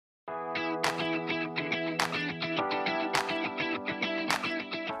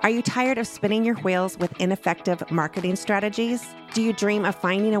Are you tired of spinning your wheels with ineffective marketing strategies? Do you dream of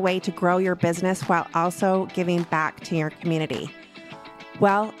finding a way to grow your business while also giving back to your community?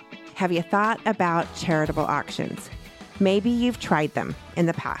 Well, have you thought about charitable auctions? Maybe you've tried them in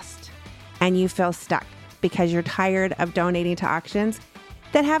the past and you feel stuck because you're tired of donating to auctions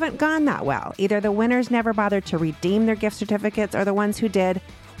that haven't gone that well. Either the winners never bothered to redeem their gift certificates, or the ones who did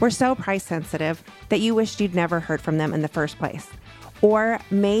were so price sensitive that you wished you'd never heard from them in the first place. Or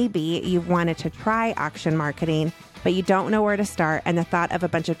maybe you've wanted to try auction marketing, but you don't know where to start, and the thought of a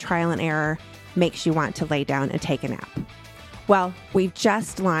bunch of trial and error makes you want to lay down and take a nap. Well, we've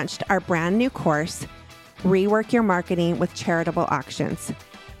just launched our brand new course, Rework Your Marketing with Charitable Auctions.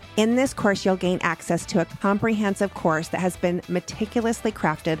 In this course, you'll gain access to a comprehensive course that has been meticulously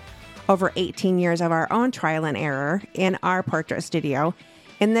crafted over 18 years of our own trial and error in our portrait studio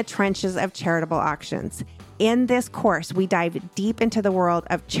in the trenches of charitable auctions. In this course, we dive deep into the world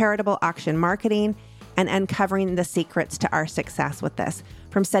of charitable auction marketing and uncovering the secrets to our success with this.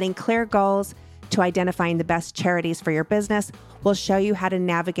 From setting clear goals to identifying the best charities for your business, we'll show you how to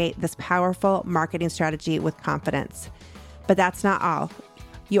navigate this powerful marketing strategy with confidence. But that's not all.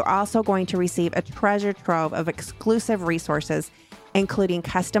 You're also going to receive a treasure trove of exclusive resources, including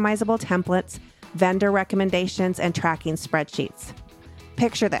customizable templates, vendor recommendations, and tracking spreadsheets.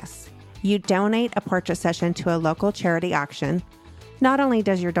 Picture this. You donate a portrait session to a local charity auction. Not only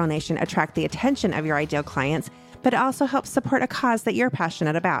does your donation attract the attention of your ideal clients, but it also helps support a cause that you're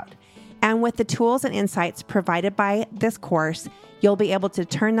passionate about. And with the tools and insights provided by this course, you'll be able to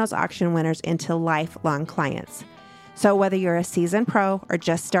turn those auction winners into lifelong clients. So whether you're a seasoned pro or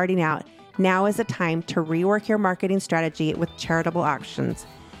just starting out, now is the time to rework your marketing strategy with charitable auctions.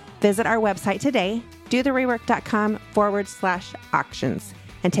 Visit our website today, dotherework.com/auctions,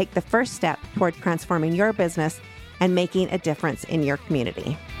 and take the first step toward transforming your business and making a difference in your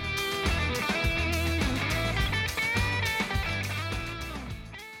community.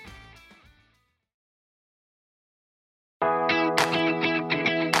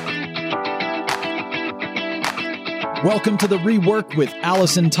 Welcome to The Rework with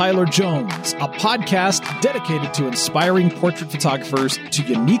Allison Tyler Jones, a podcast dedicated to inspiring portrait photographers to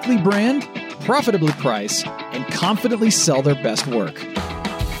uniquely brand, profitably price, and confidently sell their best work.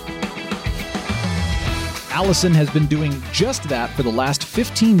 Allison has been doing just that for the last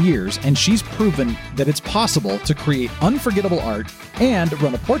 15 years, and she's proven that it's possible to create unforgettable art and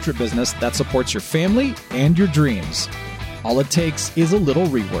run a portrait business that supports your family and your dreams. All it takes is a little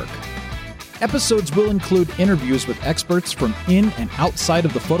rework. Episodes will include interviews with experts from in and outside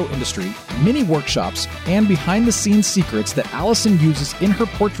of the photo industry, mini workshops, and behind-the-scenes secrets that Allison uses in her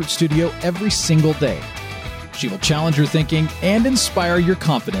portrait studio every single day. She will challenge your thinking and inspire your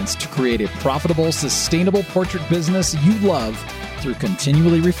confidence to create a profitable, sustainable portrait business you love through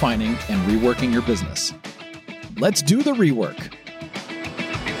continually refining and reworking your business. Let's do the rework.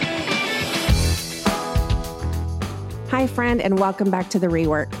 Hi, friend, and welcome back to The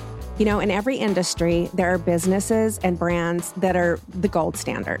Rework. You know, in every industry, there are businesses and brands that are the gold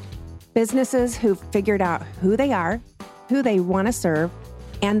standard. Businesses who've figured out who they are, who they want to serve,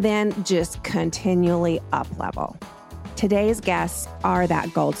 and then just continually up-level. Today's guests are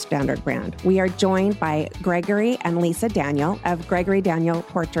that gold standard brand. We are joined by Gregory and Lesa Daniel of Gregory Daniel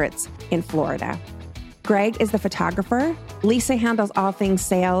Portraits in Florida. Greg is the photographer, Lesa handles all things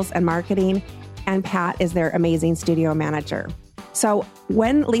sales and marketing, and Pat is their amazing studio manager. So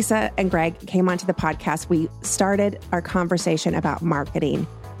when Lesa and Greg came onto the podcast, we started our conversation about marketing,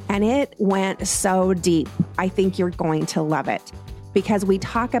 and it went so deep. I think you're going to love it because we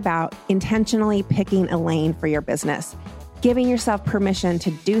talk about intentionally picking a lane for your business, giving yourself permission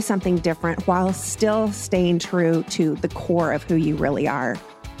to do something different while still staying true to the core of who you really are,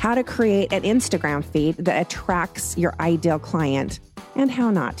 how to create an Instagram feed that attracts your ideal client, and how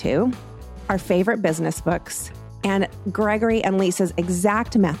not to, our favorite business books, and Gregory and Lesa's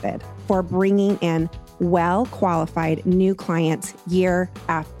exact method for bringing in well-qualified new clients year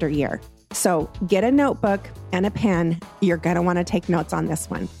after year. So get a notebook and a pen. You're going to want to take notes on this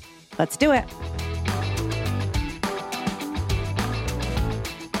one. Let's do it.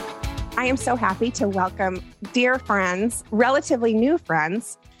 I am so happy to welcome dear friends, relatively new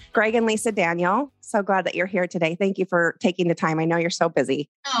friends, Greg and Lesa Daniel. So glad that you're here today. Thank you for taking the time. I know you're so busy.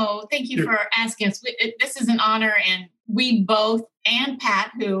 Oh, thank you for asking us. This is an honor. And we both, and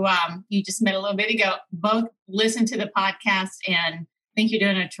Pat, who you just met a little bit ago, both listen to the podcast and think you're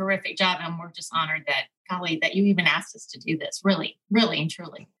doing a terrific job. And we're just honored that, golly, that you even asked us to do this. Really, really and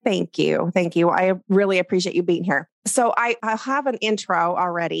truly. Thank you. Thank you. I really appreciate you being here. So I'll have an intro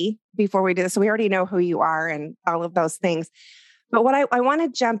already before we do this. So we already know who you are and all of those things. But what I want to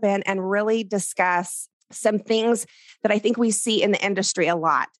jump in and really discuss some things that I think we see in the industry a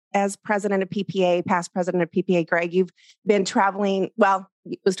lot. As president of PPA, past president of PPA, Greg, you've been traveling. Well,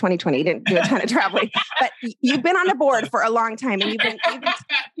 it was 2020. You didn't do a ton of traveling, but you've been on the board for a long time, and you've been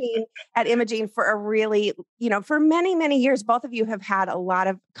talking at Imaging for a really, for many, many years. Both of you have had a lot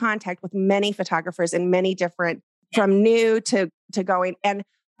of contact with many photographers in many different, from new to going. And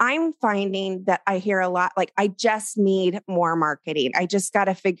I'm finding that I hear a lot, like, I just need more marketing. I just got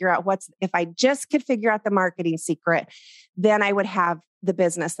to figure out if I just could figure out the marketing secret, then I would have the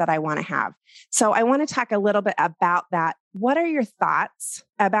business that I want to have. So I want to talk a little bit about that. What are your thoughts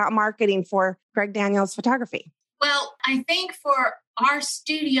about marketing for Greg Daniels Photography? Well, I think for our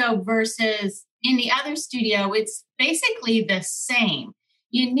studio versus any other studio, it's basically the same.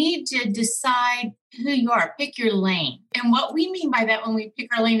 You need to decide who you are, pick your lane. And what we mean by that when we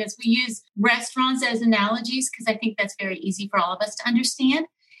pick our lane is we use restaurants as analogies, because I think that's very easy for all of us to understand.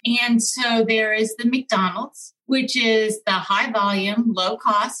 And so there is the McDonald's, which is the high volume, low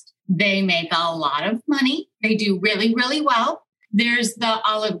cost. They make a lot of money. They do really, really well. There's the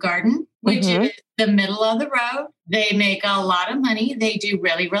Olive Garden, which is the middle of the road. They make a lot of money. They do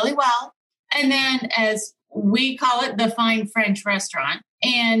really, really well. And then, as we call it, the fine French restaurant,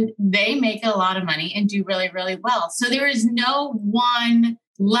 and they make a lot of money and do really, really well. So there is no one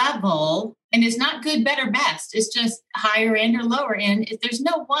level, and it's not good, better, best. It's just higher end or lower end. There's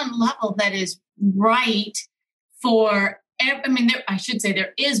no one level that is right for, I should say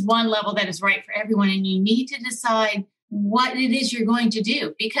there is one level that is right for everyone, and you need to decide what it is you're going to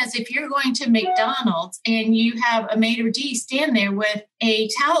do. Because if you're going to McDonald's and you have a maitre d' stand there with a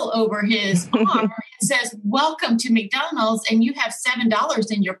towel over his arm and says, "Welcome to McDonald's," and you have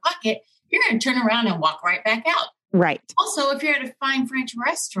 $7 in your pocket, you're going to turn around and walk right back out. Right. Also, if you're at a fine French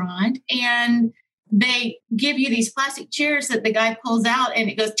restaurant and they give you these plastic chairs that the guy pulls out and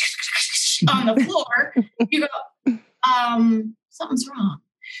it goes on the floor, you go, something's wrong.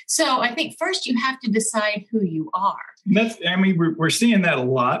 So I think first you have to decide who you are. We're seeing that a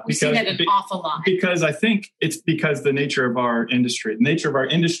lot. We see that an awful lot. Because I think it's because the nature of our industry. The nature of our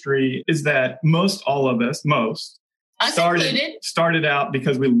industry is that all of us started out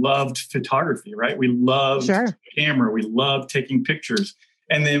because we loved photography, right? We loved camera. We loved taking pictures.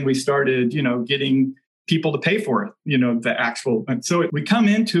 And then we started, getting people to pay for it, the actual. And so we come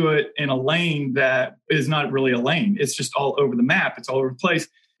into it in a lane that is not really a lane. It's just all over the map. It's all over the place.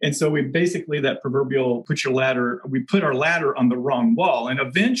 And so we basically, that proverbial we put our ladder on the wrong wall. And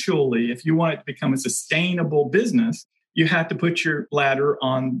eventually, if you want it to become a sustainable business, you have to put your ladder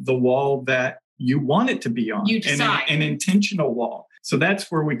on the wall that you want it to be on. You decide. An intentional wall. So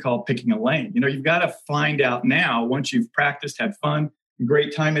that's where we call picking a lane. You've got to find out now, once you've practiced, had fun,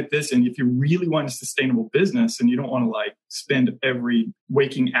 great time at this. And if you really want a sustainable business and you don't want to spend every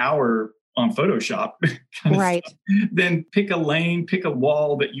waking hour on Photoshop, right, then pick a lane, pick a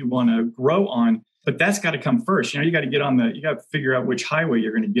wall that you want to grow on. But that's got to come first. You got to figure out which highway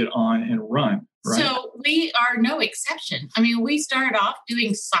you're going to get on and run. Right? So we are no exception. We started off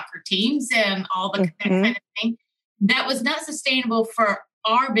doing soccer teams and all that kind of thing. That was not sustainable for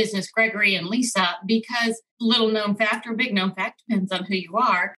our business, Gregory and Lesa, because little known fact or big known fact, depends on who you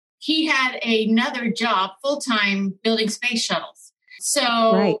are. He had another job full-time building space shuttles.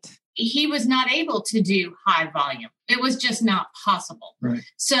 So he was not able to do high volume. It was just not possible. Right.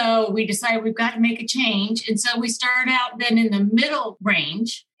 So we decided we've got to make a change. And so we started out then in the middle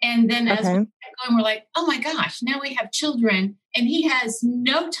range. And then as we kept going, we're like, oh my gosh, now we have children and he has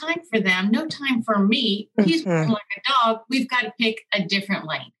no time for them, no time for me. He's working like a dog. We've got to pick a different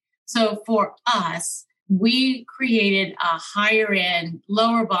lane. So for us, we created a higher end,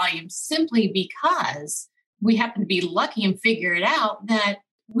 lower volume simply because we happened to be lucky and figure it out that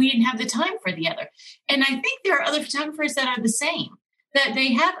we didn't have the time for the other. And I think there are other photographers that are the same, that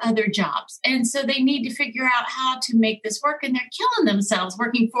they have other jobs. And so they need to figure out how to make this work. And they're killing themselves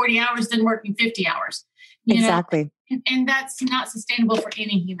working 40 hours, then working 50 hours. Exactly. And that's not sustainable for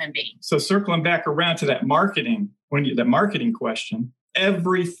any human being. So circling back around to that marketing, that marketing question,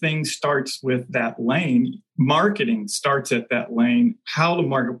 everything starts with that lane. Marketing starts at that lane. How to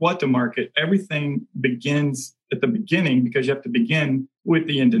market, what to market. Everything begins at the beginning because you have to begin with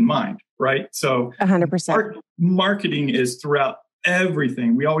the end in mind, right? So 100%. Marketing is throughout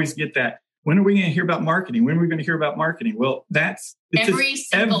everything. We always get that. When are we going to hear about marketing? When are we going to hear about marketing? Well, every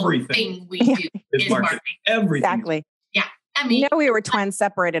single thing we do is marketing. Everything. Exactly. Yeah. We were twins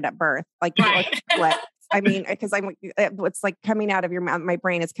separated at birth. Split. Because it's like coming out of your mouth. My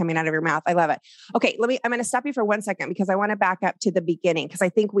brain is coming out of your mouth. I love it. Okay, I'm going to stop you for 1 second because I want to back up to the beginning because I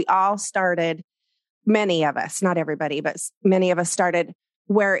think we all started many of us, not everybody, but many of us started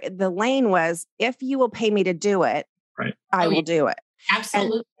where the lane was, if you will pay me to do it, right. I will do it.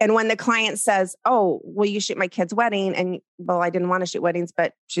 Absolutely. And when the client says, oh, will you shoot my kid's wedding? And well, I didn't want to shoot weddings,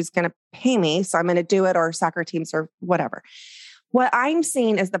 but she's going to pay me. So I'm going to do it, or soccer teams or whatever. What I'm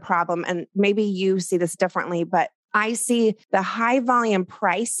seeing is the problem, and maybe you see this differently, but I see the high volume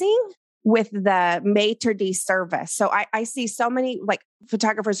pricing with the maitre d' service. So I see so many like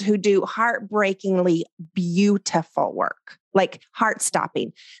photographers who do heartbreakingly beautiful work, like heart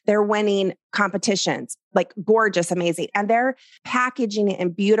stopping. They're winning competitions, like gorgeous, amazing. And they're packaging it in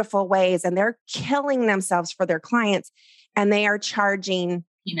beautiful ways, and they're killing themselves for their clients, and they are charging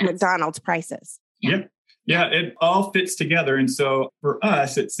McDonald's prices. Yeah. Yeah, it all fits together. And so for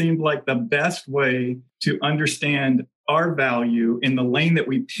us, it seemed like the best way to understand our value in the lane that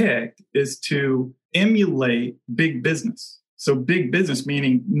we picked is to emulate big business. So big business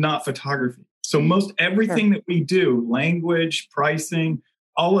meaning not photography. So most everything that we do, language, pricing,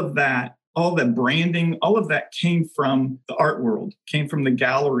 all of that branding, all of that came from the art world, came from the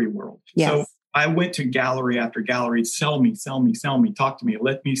gallery world. Yes. So I went to gallery after gallery, sell me, talk to me,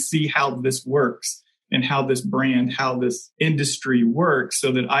 let me see how this works. And how this brand, how this industry works,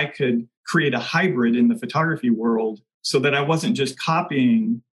 so that I could create a hybrid in the photography world, so that I wasn't just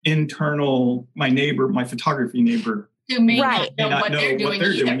copying my photography neighbor. Who may not know what they're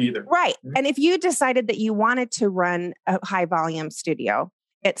doing either. Right. And if you decided that you wanted to run a high volume studio,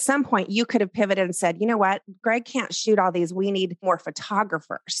 at some point you could have pivoted and said, you know what, Greg can't shoot all these. We need more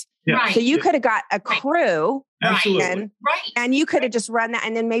photographers. Yeah. Right. So you could have got a crew. Absolutely. And you could have just run that,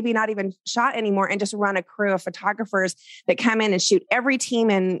 and then maybe not even shot anymore, and just run a crew of photographers that come in and shoot every team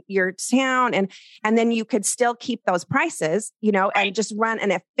in your town. And then you could still keep those prices, and just run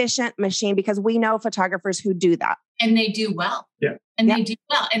an efficient machine, because we know photographers who do that. And they do well. Yeah. And they do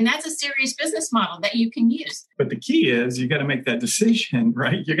well. And that's a serious business model that you can use. But the key is you got to make that decision,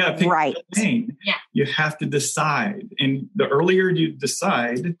 right? You got to pick the lane. Yeah. You have to decide. And the earlier you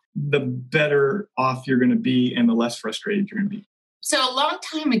decide, the better off you're going to be and the less frustrated you're going to be. So a long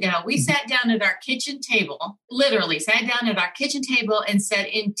time ago, we sat down at our kitchen table, literally sat down at our kitchen table and said,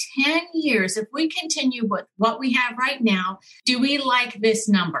 in 10 years, if we continue with what we have right now, do we like this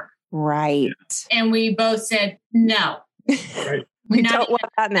number? Right. And we both said, no. Right. We don't want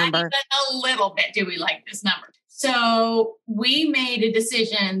that number. Not even a little bit do we like this number. So we made a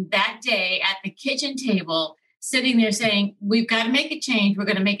decision that day at the kitchen table, sitting there saying, we've got to make a change. We're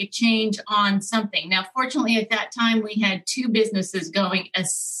going to make a change on something. Now, fortunately, at that time, we had two businesses going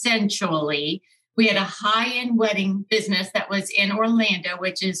essentially. We had a high-end wedding business that was in Orlando,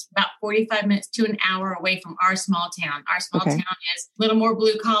 which is about 45 minutes to an hour away from our small town. Our small town is a little more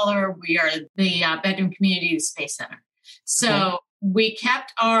blue collar. We are the bedroom community, the Space Center. So we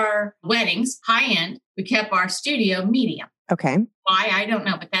kept our weddings high-end. We kept our studio medium. Okay. Why? I don't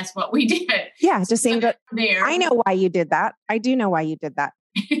know, but that's what we did. Yeah, it just seemed that there. I know why you did that. I do know why you did that.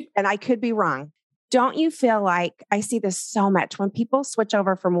 And I could be wrong. Don't you feel like I see this so much when people switch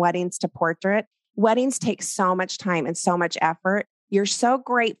over from weddings to portrait? Weddings take so much time and so much effort. You're so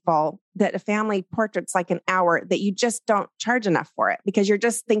grateful that a family portrait's like an hour that you just don't charge enough for it, because you're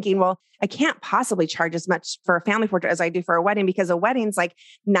just thinking, well, I can't possibly charge as much for a family portrait as I do for a wedding, because a wedding's like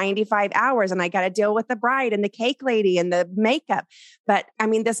 95 hours and I got to deal with the bride and the cake lady and the makeup. But I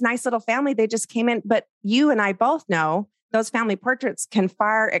mean, this nice little family, they just came in. But you and I both know those family portraits can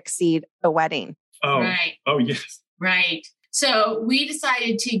far exceed a wedding. Oh, right. Oh, yes. Right. So we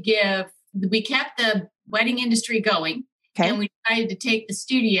decided we kept the wedding industry going. Okay. And we decided to take the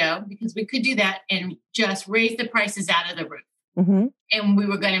studio, because we could do that, and just raise the prices out of the roof. Mm-hmm. And we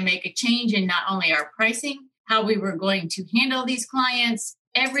were going to make a change in not only our pricing, how we were going to handle these clients,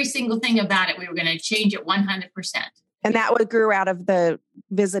 every single thing about it. We were going to change it 100%. And that grew out of the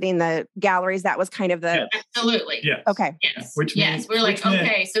visiting the galleries. That was kind of the... Absolutely. Yes. Okay. Yes. We're like,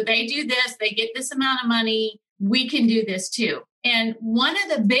 okay, so they do this, they get this amount of money. We can do this too. And one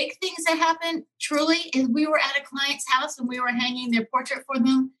of the big things that happened truly is we were at a client's house and we were hanging their portrait for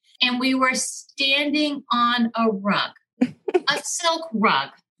them. And we were standing on a rug, a silk rug.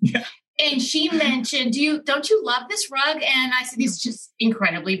 Yeah. And she mentioned, don't you love this rug? And I said, it's just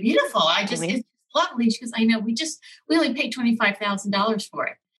incredibly beautiful. It's lovely. She goes, I know, we only paid $25,000 for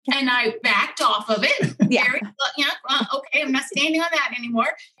it. And I backed off of it. Okay, I'm not standing on that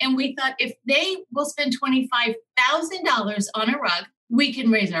anymore. And we thought, if they will spend $25,000 on a rug, we can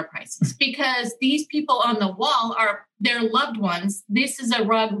raise our prices, because these people on the wall are their loved ones. This is a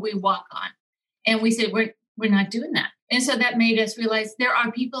rug we walk on. And we said, we're not doing that. And so that made us realize there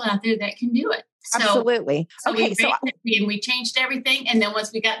are people out there that can do it. Absolutely. So we changed everything. And then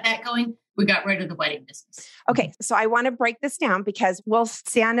once we got that going, we got rid of the wedding business. Okay. So I want to break this down because we'll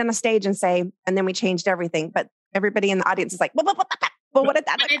stand on a stage and say, and then we changed everything. But everybody in the audience is like, well, what did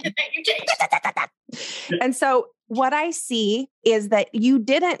that look like? You changed. And so what I see is that you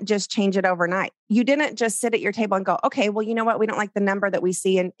didn't just change it overnight. You didn't just sit at your table and go, okay, well, you know what? We don't like the number that we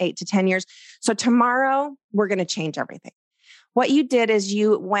see in 8 to 10 years. So tomorrow we're going to change everything. What you did is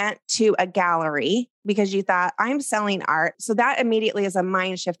you went to a gallery because you thought, I'm selling art. So that immediately is a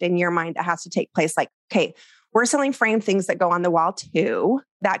mind shift in your mind that has to take place. Like, okay, we're selling framed things that go on the wall too.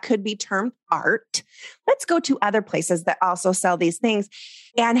 That could be termed art. Let's go to other places that also sell these things.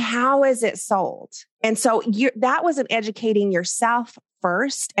 And how is it sold? And so that was educating yourself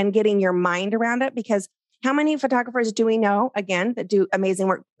first and getting your mind around it, because how many photographers do we know, again, that do amazing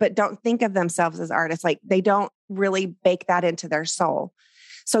work, but don't think of themselves as artists? Like they don't really bake that into their soul.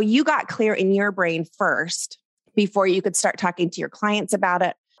 So you got clear in your brain first before you could start talking to your clients about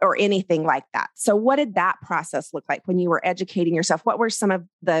it or anything like that. So what did that process look like when you were educating yourself? What were some of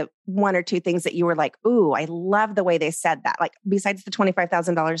the 1 or 2 things that you were like, ooh, I love the way they said that? Like besides the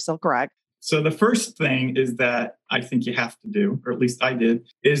 $25,000 silk rug. So the first thing is that I think you have to do, or at least I did,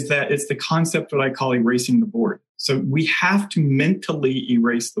 is that it's the concept what I call erasing the board. So we have to mentally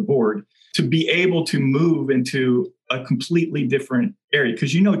erase the board to be able to move into a completely different area.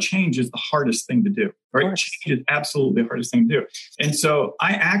 Because change is the hardest thing to do, right? Change is absolutely the hardest thing to do. And so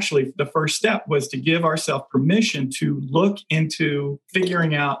the first step was to give ourselves permission to look into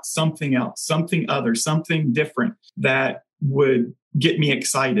figuring out something else, something other, something different that would get me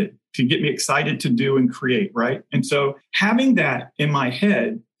excited to do and create, right? And so having that in my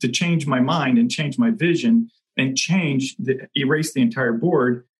head to change my mind and change my vision and erase the entire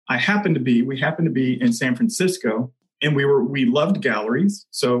board, we happened to be in San Francisco, and we loved galleries.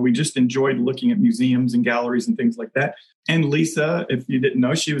 So we just enjoyed looking at museums and galleries and things like that. And Lesa, if you didn't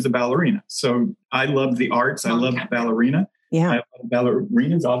know, she was a ballerina. So I love the arts. I love ballerina. Yeah. I love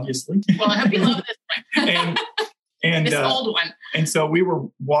ballerinas, obviously. Well, I hope you love this one. And this old one. And so we were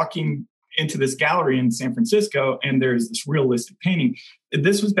walking into this gallery in San Francisco, and there's this realistic painting.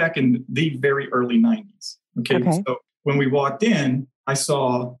 This was back in the very early 90s. Okay. So when we walked in, I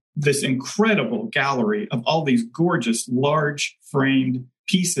saw this incredible gallery of all these gorgeous, large framed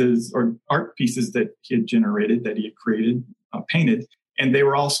pieces or art pieces that he had generated, that he had created, painted. And they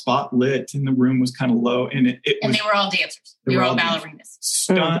were all spot lit, and the room was kind of low. And they were all dancers. They were all ballerinas.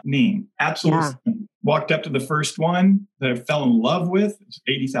 Stunning. Absolutely stunning. Walked up to the first one that I fell in love with. It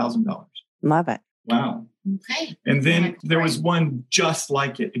was $80,000. Love it. Wow. Okay. And then there was one just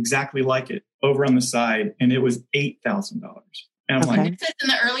like it, exactly like it, over on the side, and it was $8,000. And I'm like, this is in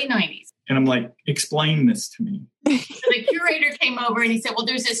the early 90s. And I'm like, explain this to me. So the curator came over and he said, well,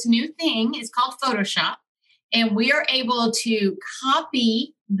 there's this new thing. It's called Photoshop. And we are able to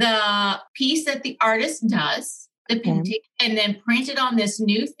copy the piece that the artist does, the painting, and then print it on this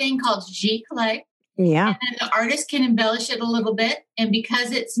new thing called G-Clay. Yeah. And then the artist can embellish it a little bit. And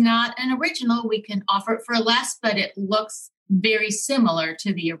because it's not an original, we can offer it for less, but it looks very similar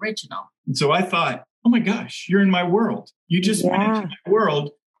to the original. And so I thought, oh my gosh, you're in my world. You just went into my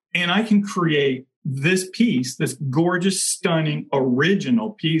world, and I can create this piece, this gorgeous, stunning,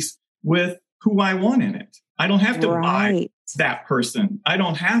 original piece with who I want in it. I don't have to buy that person. I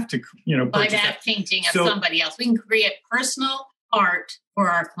don't have to, buy that painting of somebody else. We can create personal art for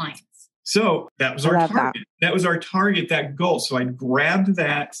our clients. So that was our target. That was our target, that goal. So I grabbed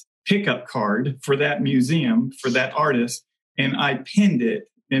that pickup card for that museum, for that artist, and I pinned it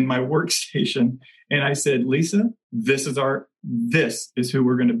in my workstation. And I said, Lesa, this is who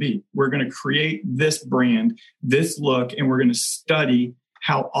we're going to be. We're going to create this brand, this look, and we're going to study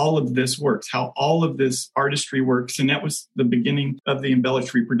how all of this works, how all of this artistry works. And that was the beginning of the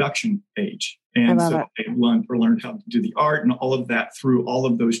embellished reproduction age. And I learned how to do the art and all of that through all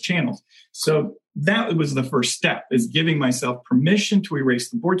of those channels. So that was the first step, is giving myself permission to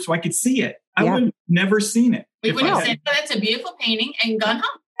erase the board so I could see it. I would have never seen it. We would have said, that's a beautiful painting, and gone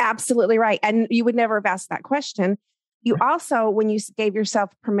home. Absolutely right. And you would never have asked that question. You also, when you gave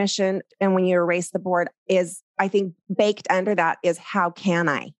yourself permission and when you erase the board, is, I think, baked under that is, how can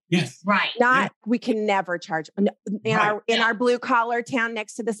I? Yes. Right. We can never charge in our blue collar town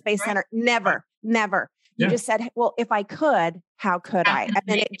next to the Space Center. Never. You just said, well, if I could, how could I? And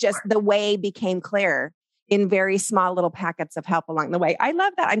then the way became clear in very small little packets of help along the way. I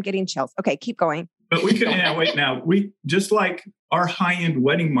love that. I'm getting chills. Okay, keep going. But we couldn't, we just like our high-end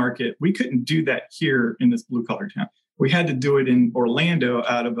wedding market, we couldn't do that here in this blue collar town. We had to do it in Orlando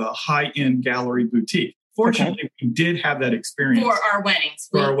out of a high-end gallery boutique. Fortunately, we did have that experience. For our weddings.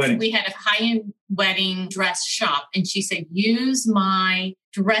 We had a high-end wedding dress shop. And she said, use my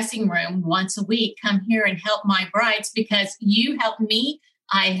dressing room once a week. Come here and help my brides because you help me,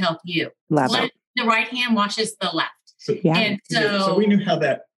 I help you. Love it. The right hand washes the left. So we knew how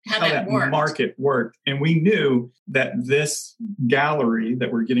that market worked. And we knew that this gallery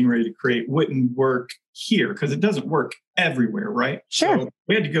that we're getting ready to create wouldn't work here because it doesn't work everywhere, right? Sure. So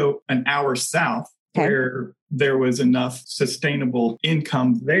we had to go an hour south where there was enough sustainable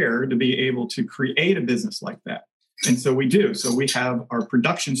income there to be able to create a business like that. And so we do. So we have our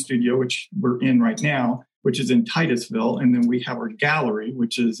production studio, which we're in right now, which is in Titusville. And then we have our gallery,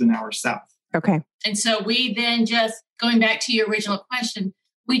 which is an hour south. Okay. And so we then just, going back to your original question,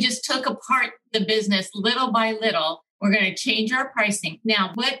 we just took apart the business little by little. We're going to change our pricing.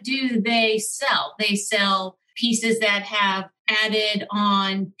 Now, what do they sell? They sell pieces that have added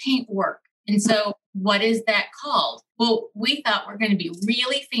on paintwork. And so what is that called? Well, we thought we're going to be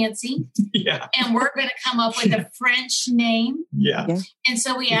really fancy. Yeah. And we're going to come up with a French name. Yeah. And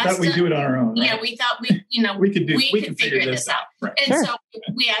so we asked. We do it on our own. Right? Yeah, we thought we could figure this out. Right. And so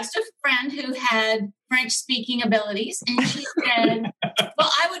we asked a friend who had French speaking abilities, and she said,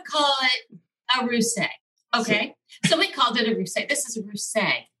 well, I would call it a rousset. Okay. So we called it a rousset. This is a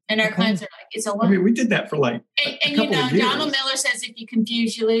rousset. And our clients are like, it's a what? I mean, we did that for like and you know, Donald Miller says, if you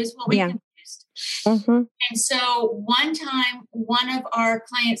confuse, you lose. Well, we confused. Mm-hmm. And so one time, one of our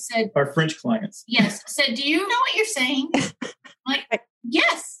clients said, our French clients, said, do you know what you're saying? I'm like,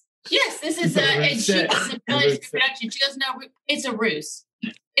 yes, this is a production. She goes, no, it's a ruse.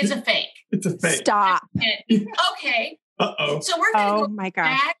 It's a fake. It's a fake. Stop. Okay. Uh-oh. So we're going to go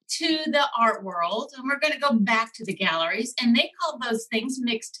back to the art world, and we're going to go back to the galleries, and they call those things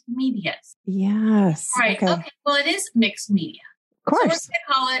mixed medias. Yes. Right. Okay. Well, it is mixed media. Of course. So we're going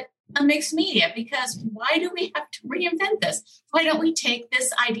to call it a mixed media because why do we have to reinvent this? Why don't we take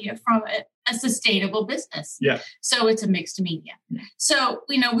this idea from a sustainable business? Yeah. So it's a mixed media. So,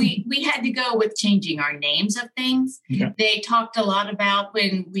 you know, we had to go with changing our names of things. Yeah. They talked a lot about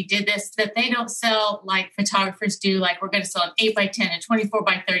when we did this, that they don't sell like photographers do. Like we're going to sell an 8x10, a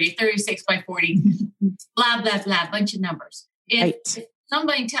 24x30, 36x40, blah, blah, blah, bunch of numbers.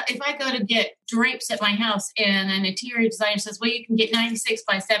 If I go to get drapes at my house and an interior designer says, well, you can get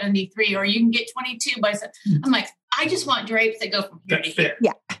 96x73 or you can get 22x7. I'm like, I just want drapes that go from here to here.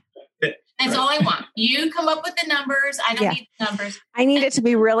 Yeah. That's all I want. You come up with the numbers. I don't need the numbers. I need it to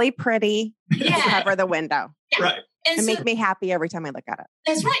be really pretty to cover the window. Yeah. Right. And make me happy every time I look at it.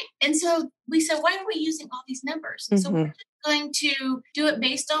 That's right. And so we said, why are we using all these numbers? Mm-hmm. So we're just going to do it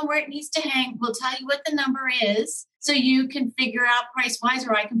based on where it needs to hang. We'll tell you what the number is so you can figure out price-wise,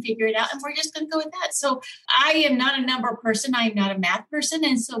 or I can figure it out. And we're just going to go with that. So I am not a number person. I am not a math person.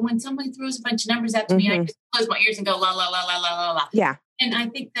 And so when somebody throws a bunch of numbers out to me, I just close my ears and go, la, la, la, la, la, la, la. Yeah. And I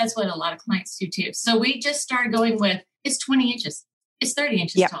think that's what a lot of clients do too. So we just started going with, it's 20 inches. It's 30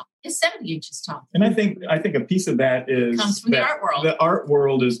 inches tall. It's 70 inches tall. And I think a piece of that comes from the art world. The art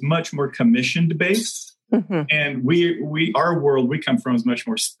world is much more commissioned based. Mm-hmm. And our world we come from is much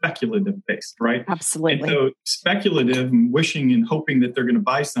more speculative based, right? Absolutely. And so speculative and wishing and hoping that they're going to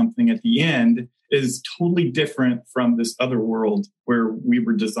buy something at the end is totally different from this other world where we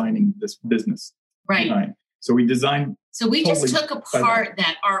were designing this business. Right. Design. So we designed. So we just took apart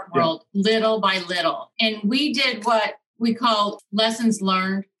that art world little by little. And we did what we call lessons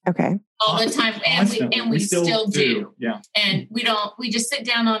learned. Okay. All the time. And we still do. Yeah. And we just sit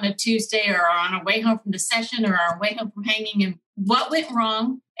down on a Tuesday or on our way home from the session or our way home from hanging and what went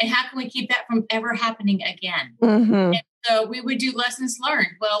wrong and how can we keep that from ever happening again? Mm-hmm. And so we would do lessons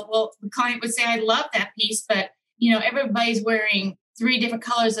learned. Well, the client would say, I love that piece, but everybody's wearing 3 different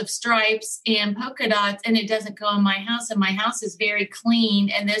colors of stripes and polka dots and it doesn't go in my house. And my house is very clean.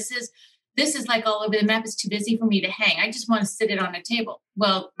 And this is like all over the map. It's too busy for me to hang. I just want to sit it on a table.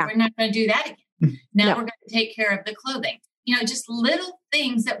 Well, we're not going to do that again. Now we're going to take care of the clothing. Just little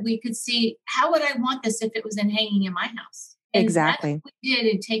things that we could see. How would I want this if it was hanging in my house? And exactly. That's what we did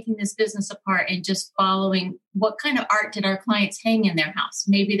in taking this business apart and just following what kind of art did our clients hang in their house?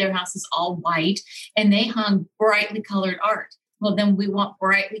 Maybe their house is all white and they hung brightly colored art. Well, then we want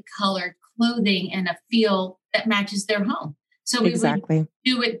brightly colored clothing and a feel that matches their home. So we would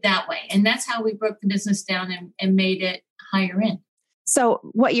do it that way. And that's how we broke the business down and made it higher end. So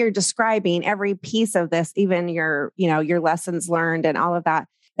what you're describing, every piece of this, even your lessons learned and all of that,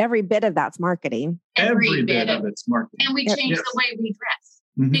 every bit of that's marketing. Every bit of it's marketing. And we change the way we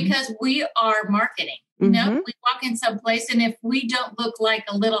dress because we are marketing. We walk in some place and if we don't look like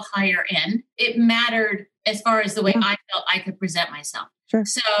a little higher end, it mattered as far as the way I felt I could present myself. Sure.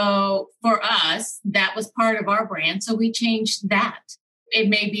 So for us, that was part of our brand. So we changed that. It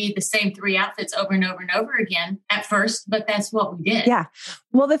may be the same 3 outfits over and over and over again at first, but that's what we did. Yeah.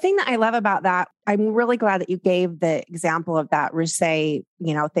 Well, the thing that I love about that, I'm really glad that you gave the example of that Rousset,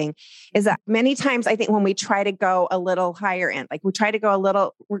 thing, is that many times I think when we try to go a little higher end, like we try to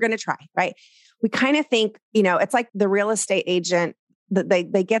go we're going to try, right? We kind of think, it's like the real estate agent that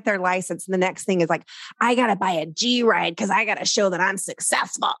they get their license. And the next thing is like, I got to buy a G ride because I got to show that I'm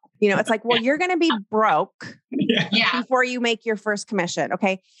successful. It's like, well, you're going to be broke before you make your first commission.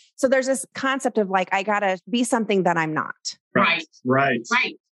 Okay. So there's this concept of like, I got to be something that I'm not. Right.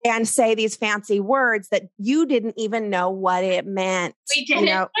 And say these fancy words that you didn't even know what it meant. We didn't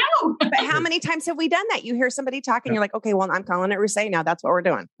know. But how many times have we done that? You hear somebody talking, you're like, okay, well, I'm calling it Rousset now. That's what we're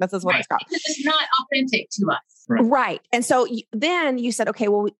doing. This is what it's called. Because it's not authentic to us. Right. And so then you said, okay,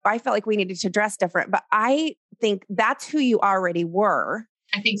 well, I felt like we needed to dress different, but I think that's who you already were.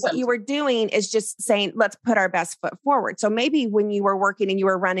 I think so. What you were doing is just saying, let's put our best foot forward. So maybe when you were working and you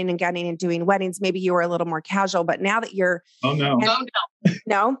were running and gunning and doing weddings, maybe you were a little more casual, but now that you're... Oh, no.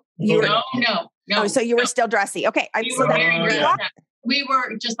 No? No. So you were still dressy. Okay. We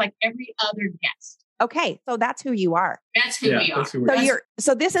were just like every other guest. Okay. So that's who you are. That's who we are.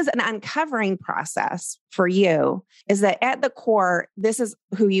 So this is an uncovering process for you, is that at the core, this is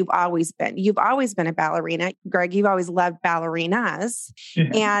who you've always been. You've always been a ballerina. Greg, you've always loved ballerinas.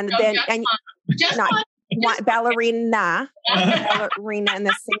 And ballerina in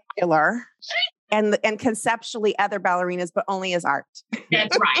the singular. And conceptually other ballerinas, but only as art.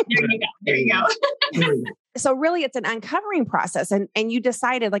 That's right. There you go. So really it's an uncovering process. And you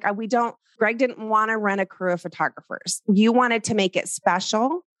decided like, Greg didn't want to run a crew of photographers. You wanted to make it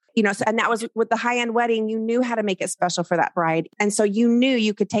special, and that was with the high-end wedding, you knew how to make it special for that bride. And so you knew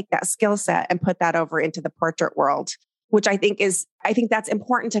you could take that skill set and put that over into the portrait world, which I think that's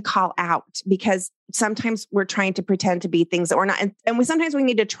important to call out, because sometimes we're trying to pretend to be things that we're not. And sometimes we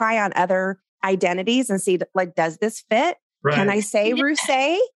need to try on other identities and see, like, does this fit? Right. Can I say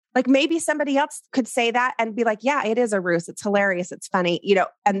Rousset? Like maybe somebody else could say that and be like, yeah, it is a ruse. It's hilarious. It's funny,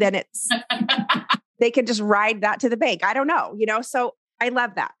 and then they can just ride that to the bank. I don't know, so I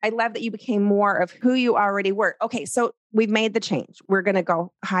love that. I love that you became more of who you already were. Okay. So we've made the change. We're going to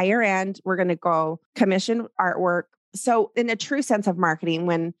go higher end. We're going to go commission artwork. So in a true sense of marketing,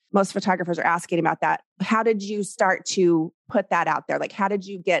 when most photographers are asking about that, how did you start to put that out there? Like, how did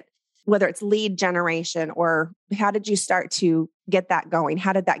you get, whether it's lead generation, or how did you start to get that going?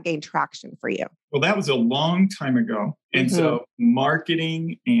 How did that gain traction for you? Well, that was a long time ago. And so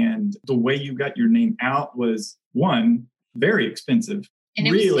marketing and the way you got your name out was, one, very expensive. And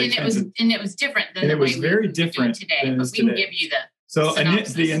it was different than the way very different today. But we can give you the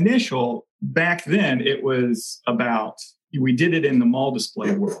synopsis. The initial, back then, it was about, we did it in the mall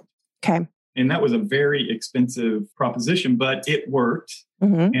display world. Okay. And that was a very expensive proposition, but it worked.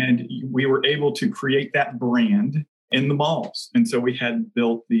 Mm-hmm. And we were able to create that brand in the malls. And so we had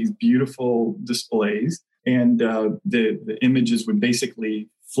built these beautiful displays, and the images would basically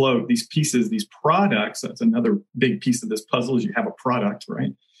float, these pieces, these products. That's another big piece of this puzzle, is you have a product,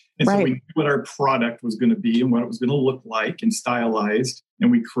 right? And so we knew what our product was going to be and what it was going to look like and stylized. And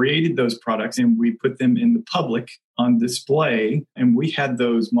we created those products and we put them in the public on display. And we had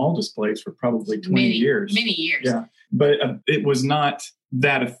those mall displays for probably 20 years. Many years. Yeah. But it was not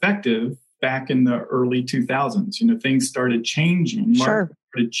that effective back in the early 2000s. Things started changing. Market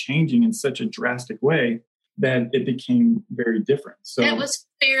started changing in such a drastic way that it became very different. So that was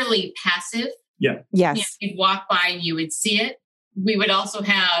fairly passive. Yeah. Yes. You'd walk by and you would see it. We would also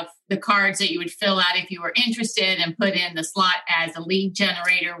have the cards that you would fill out if you were interested and put in the slot as a lead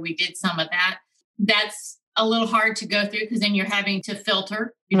generator. We did some of that. That's a little hard to go through because then you're having to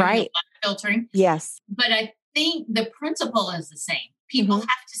filter. You're doing a lot of filtering. Yes. But I think the principle is the same. People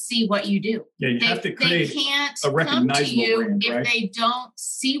have to see what you do. Yeah, you have to create they can't a recognizable come to you brand, if right? they don't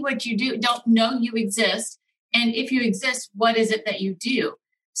see what you do, don't know you exist. And if you exist, what is it that you do?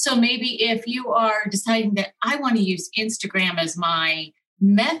 So maybe if you are deciding that I want to use Instagram as my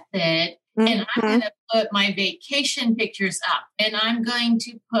method, and I'm going to put my vacation pictures up, and I'm going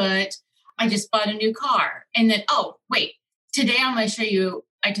to put, I just bought a new car. And then, oh, wait, today I'm going to show you,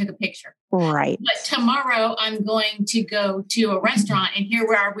 I took a picture. Right. But tomorrow I'm going to go to a restaurant and here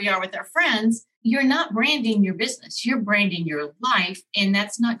where we are with our friends. You're not branding your business. You're branding your life. And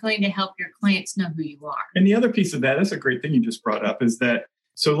that's not going to help your clients know who you are. And the other piece of that, that's a great thing you just brought up, is that,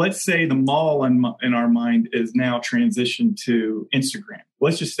 so let's say the mall in our mind is now transitioned to Instagram.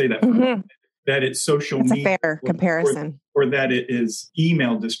 Let's just say that. that it's social That's media. A fair comparison. Or that it is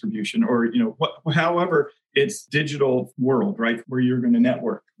email distribution, or, however it's digital world, right? Where you're going to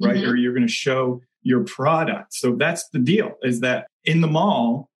network, right? Mm-hmm. Or you're going to show your product. So that's the deal, is that in the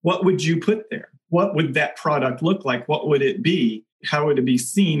mall, what would you put there? What would that product look like? What would it be? How would it be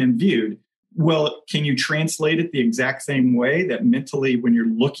seen and viewed? Well, can you translate it the exact same way that mentally when you're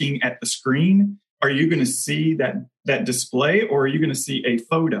looking at the screen, are you going to see that display, or are you going to see a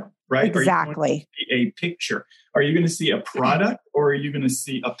photo, right? Exactly. Are you going to see a picture? Are you going to see a product, or are you going to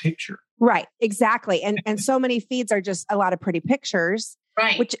see a picture? Right. Exactly. And so many feeds are just a lot of pretty pictures,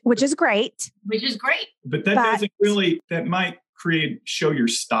 right? Which is great. But doesn't really, that might show your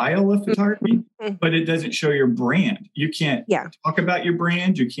style of photography, but it doesn't show your brand. You can't talk about your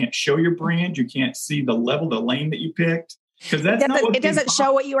brand. You can't show your brand. You can't see the lane that you picked, because it doesn't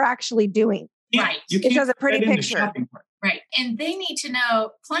show what you were actually doing. Right. It shows a pretty picture. Right. And they need to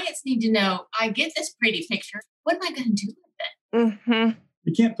know, clients need to know, I get this pretty picture. What am I going to do with it? Mm-hmm.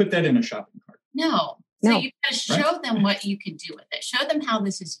 You can't put that in a shopping cart. No. So you've got to show them what you can do with it. Show them how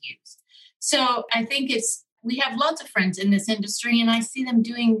this is used. So I think we have lots of friends in this industry, and I see them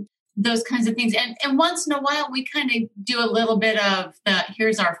doing those kinds of things. And once in a while, we kind of do a little bit of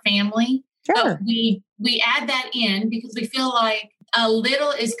here's our family. Sure. But we add that in because we feel like a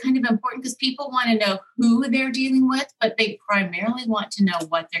little is kind of important, because people want to know who they're dealing with, but they primarily want to know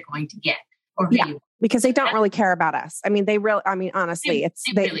what they're going to get, or who you are. Because they don't really care about us. I mean, honestly,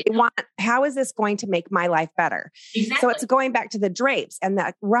 they want, how is this going to make my life better? Exactly. So it's going back to the drapes and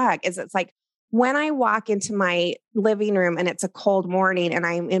that rug. It's like when I walk into my living room and it's a cold morning and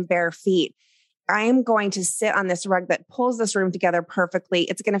I'm in bare feet, I am going to sit on this rug that pulls this room together perfectly.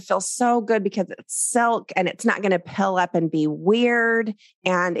 It's going to feel so good because it's silk, and it's not going to pill up and be weird.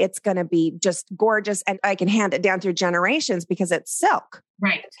 And it's going to be just gorgeous. And I can hand it down through generations because it's silk.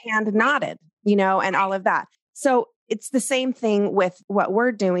 Right. It's hand knotted, and all of that. So it's the same thing with what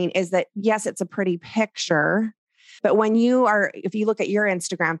we're doing, is that, yes, it's a pretty picture, but if you look at your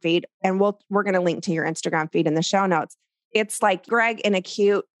Instagram feed, and we're going to link to your Instagram feed in the show notes, it's like Greg in a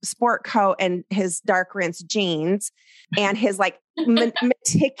cute sport coat and his dark rinsed jeans and his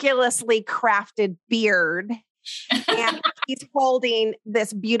meticulously crafted beard. And he's holding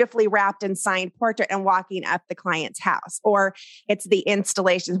this beautifully wrapped and signed portrait and walking up the client's house. Or it's the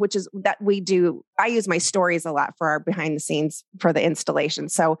installations, which is that we do. I use my stories a lot for our behind the scenes for the installation.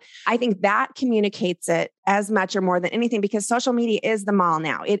 So I think that communicates it as much or more than anything, because social media is the mall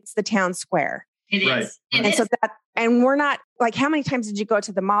now. It's the town square. It is. Right. And we're not like, how many times did you go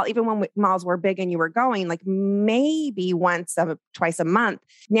to the mall? Even when malls were big and you were going, like maybe twice a month.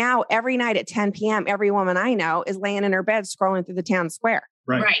 Now, every night at 10 p.m., every woman I know is laying in her bed scrolling through the town square.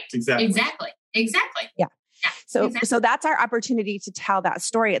 Right. Exactly. Yeah. So that's our opportunity to tell that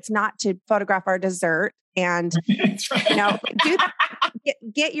story. It's not to photograph our dessert and,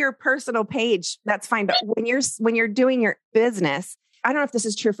 get your personal page. That's fine. But when you're doing your business, I don't know if this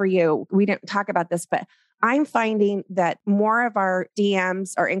is true for you. We didn't talk about this, but I'm finding that more of our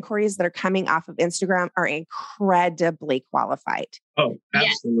DMs or inquiries that are coming off of Instagram are incredibly qualified. Oh,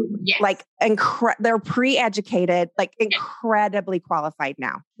 absolutely. Yes. Like they're pre-educated, like incredibly qualified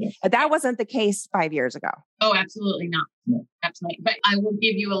now. Yes. But that wasn't the case 5 years ago. Oh, absolutely not. No. Absolutely. But I will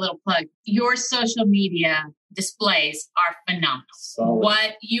give you a little plug. Your social media displays are phenomenal. Solid.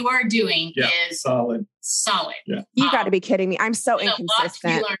 What you are doing is solid. Yeah. You got to be kidding me. I'm so inconsistent. Lots to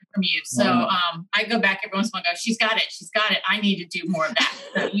learn from you. So I go back every once in a while and go, she's got it. I need to do more of that.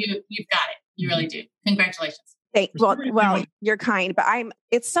 So you've got it. You really do. Congratulations. Well, you're kind, but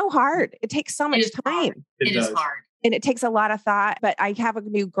it's so hard. It takes so much time. It is hard. And it takes a lot of thought, but I have a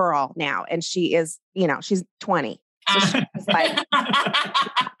new girl now, and she is, she's 20. So she's like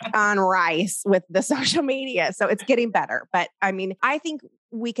on rice with the social media. So it's getting better. But I mean, I think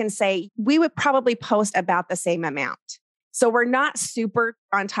we can say we would probably post about the same amount. So we're not super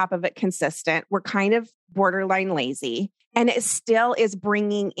on top of it consistent. We're kind of borderline lazy. And it still is the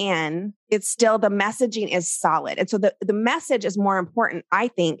messaging is solid. And so the message is more important, I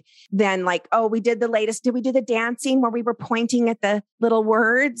think, than like, did we do the dancing where we were pointing at the little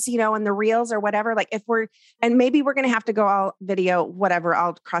words, in the reels or whatever? Like and maybe we're going to have to go all video, whatever,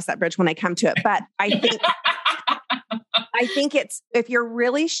 I'll cross that bridge when I come to it. But I think it's, if you're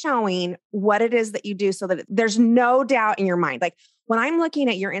really showing what it is that you do so that there's no doubt in your mind, like when I'm looking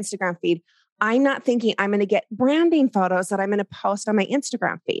at your Instagram feed, I'm not thinking I'm going to get branding photos that I'm going to post on my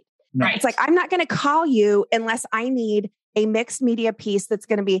Instagram feed. Right. It's like, I'm not going to call you unless I need a mixed media piece that's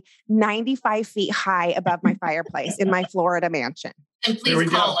going to be 95 feet high above my fireplace in my Florida mansion. And please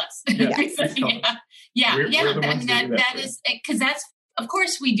call us. Yes. Yeah. That is, because of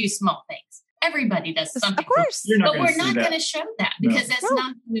course we do small things, Everybody does something. Of course. But we're not going to show that because that's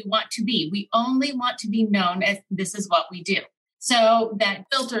not who we want to be. We only want to be known as this is what we do. So that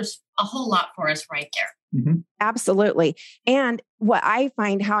filters a whole lot for us right there. Mm-hmm. Absolutely. And what I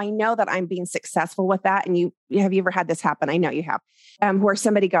find, how I know that I'm being successful with that, and have you ever had this happen? I know you have, where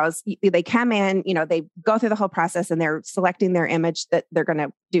somebody goes, they come in, they go through the whole process and they're selecting their image that they're going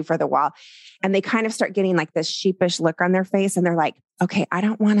to do for the wall. And they kind of start getting like this sheepish look on their face. And they're like, okay, I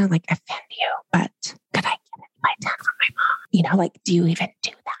don't want to like offend you, but could I get it my dad from my mom? Like, do you even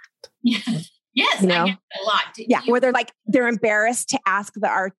do that? Yeah. Yes, I get a lot. Where they're embarrassed to ask the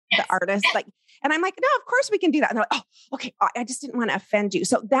artist, and I'm like, no, of course we can do that. And they're like, oh, okay, I just didn't want to offend you.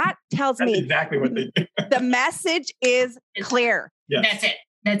 So that tells me exactly what they do. The message is clear. Yes.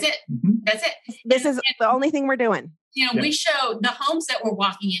 That's it. Mm-hmm. That's it. This is the only thing we're doing. We show the homes that we're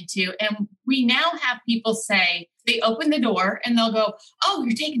walking into, and we now have people say, they open the door and they'll go, oh,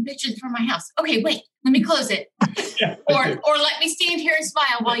 you're taking pictures from my house. Okay, wait, let me close it. Or let me stand here and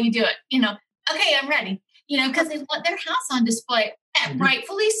smile while you do it. Okay, I'm ready. Because they want their house on display. And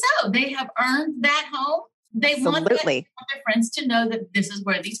rightfully so. They have earned that home. They want their friends to know that this is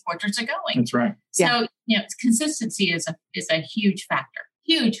where these portraits are going. That's right. So, consistency is a huge factor.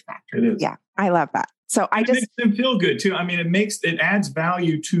 Huge factor. It is. Yeah, I love that. So it makes them feel good too. I mean, it adds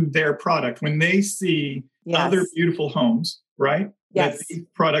value to their product when they see other beautiful homes, right? Yes. That these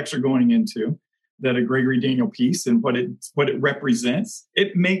products are going into. That a Gregory Daniel piece and what it represents,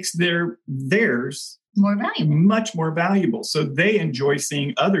 it makes theirs more valuable, much more valuable. So they enjoy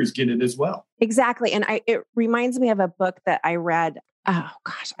seeing others get it as well. Exactly. And it reminds me of a book that I read. Oh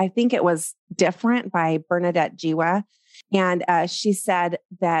gosh, I think it was Different by Bernadette Jiwa. And she said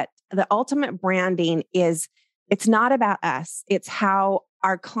that the ultimate branding it's not about us. It's how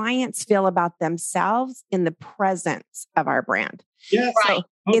our clients feel about themselves in the presence of our brand. Yes. Right. So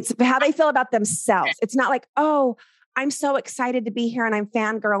it's how they feel about themselves. It's not like, oh, I'm so excited to be here and I'm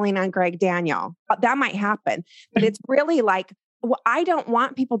fangirling on Greg Daniel. That might happen, but it's really like, well, I don't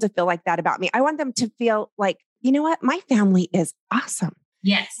want people to feel like that about me. I want them to feel like, you know what? My family is awesome.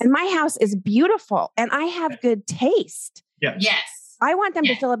 Yes. And my house is beautiful and I have good taste. Yes. I want them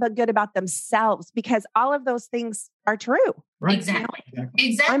to feel good about themselves because all of those things are true. Right.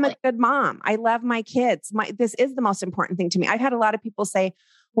 Exactly. I'm a good mom. I love my kids. This is the most important thing to me. I've had a lot of people say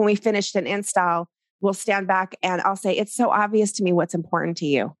when we finished an install, we'll stand back and I'll say, it's so obvious to me what's important to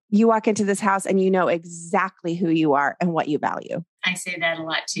you. You walk into this house and you know exactly who you are and what you value. I say that a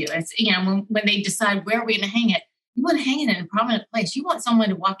lot too. It's, when they decide where we're going to hang it, you want to hang it in a prominent place. You want someone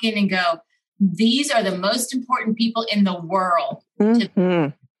to walk in and go, these are the most important people in the world. Mm-hmm.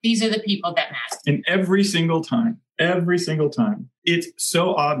 These are the people that matter. And every single time, it's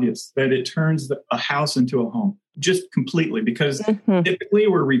so obvious that it turns a house into a home just completely because typically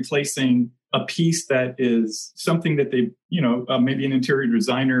we're replacing a piece that is something that they, maybe an interior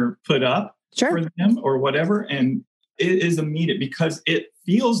designer put up for them or whatever. And it is immediate because it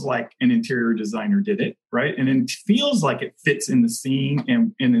feels like an interior designer did it, right? And it feels like it fits in the scene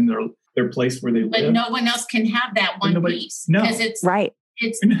and in their place where they live. But no one else can have that one piece because it's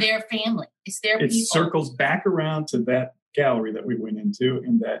their family. It's their people. It circles back around to that gallery that we went into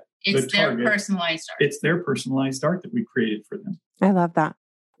and that it's their personalized art. It's their personalized art that we created for them. I love that.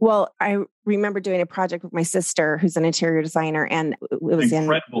 Well, I remember doing a project with my sister, who's an interior designer, and it was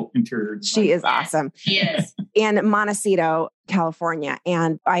incredible interior designer. She is awesome. She is. In Montecito, California.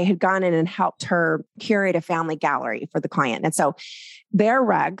 And I had gone in and helped her curate a family gallery for the client. And so their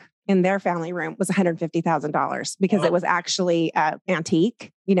rug in their family room was $150,000 because it was actually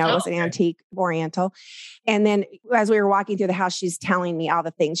antique. It was an antique Oriental. And then as we were walking through the house, she's telling me all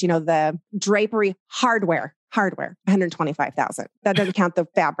the things, the drapery hardware, $125,000. That doesn't count the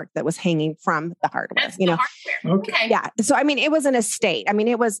fabric that was hanging from the hardware. That's the hardware. Okay. Yeah. So, it was an estate.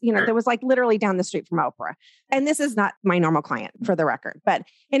 It was, there was like literally down the street from Oprah. And this is not my normal client for the record. But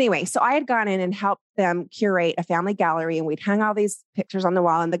anyway, so I had gone in and helped them curate a family gallery and we'd hung all these pictures on the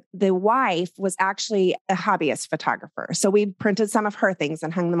wall. And the wife was actually a hobbyist photographer. So we printed some of her things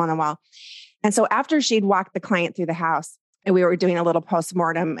and hung them on the wall. And so after she'd walked the client through the house, and we were doing a little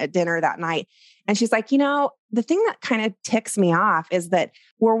postmortem at dinner that night. And she's like, the thing that kind of ticks me off is that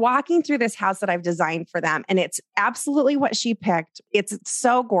we're walking through this house that I've designed for them. And it's absolutely what she picked. It's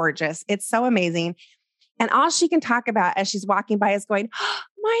so gorgeous. It's so amazing. And all she can talk about as she's walking by is going, oh,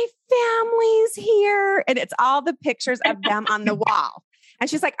 my family's here. And it's all the pictures of them on the wall. And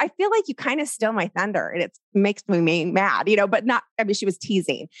she's like, I feel like you kind of steal my thunder and it makes me mad, but not, she was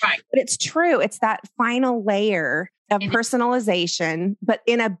teasing, right? But it's true. It's that final layer of personalization, but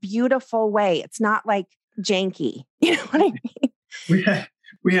in a beautiful way. It's not like janky. You know what I mean?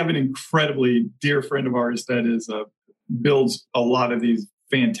 We have an incredibly dear friend of ours that is builds a lot of these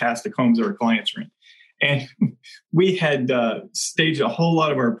fantastic homes that our clients are in. And we had staged a whole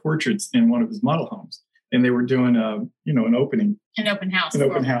lot of our portraits in one of his model homes. And they were doing an opening. An open house.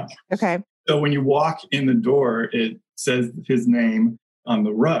 Okay. So when you walk in the door, it says his name on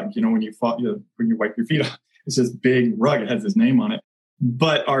the rug. When you wipe your feet off, it's this big rug. It has his name on it.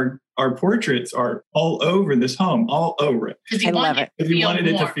 But our portraits are all over this home, all over it. I love it. Because we wanted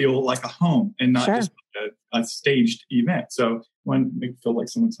it to feel like a home and not just like a staged event. So one make it feel like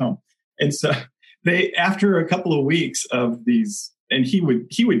someone's home. And so after a couple of weeks of these, and he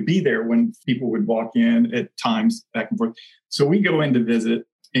would be there when people would walk in at times back and forth. So we go in to visit,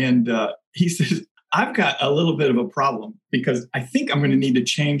 and he says, I've got a little bit of a problem because I think I'm going to need to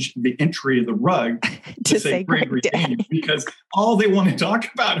change the entry of the rug to say Gregory Daniel, because all they want to talk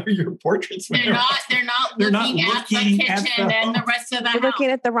about are your portraits. They're not looking at the kitchen and the rest of the house. They're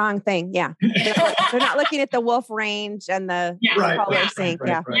looking at the wrong thing. Yeah. They're not looking at the wolf range and the color sink.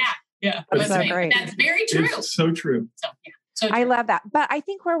 Yeah. That's so great. That's very true. It's so true. So true. I love that. But I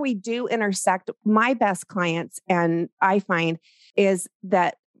think where we do intersect, my best clients, and I find, is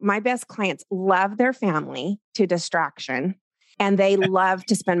that my best clients love their family to distraction, and they love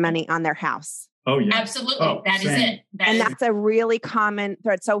to spend money on their house. Oh, yeah. Absolutely. That is it. That's a really common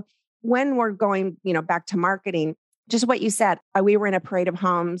thread. So when we're going, back to marketing, just what you said, we were in a parade of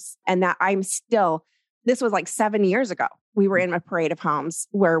homes, and that this was like 7 years ago. We were in a parade of homes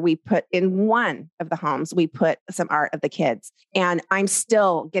where we put in one of the homes, we put some art of the kids. And I'm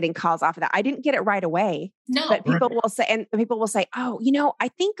still getting calls off of that. I didn't get it right away. No. But people will say, oh, I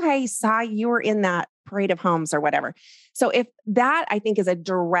think I saw you were in that parade of homes or whatever. So if that, I think, is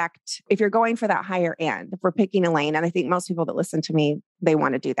if you're going for that higher end, if we're picking a lane, and I think most people that listen to me, they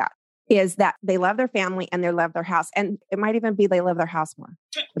want to do that, is that they love their family and they love their house. And it might even be they love their house more.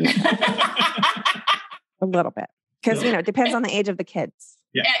 A little bit. Because, it depends on the age of the kids.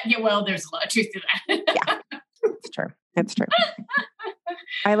 Yeah, well, there's a lot of truth to that. Yeah, it's true.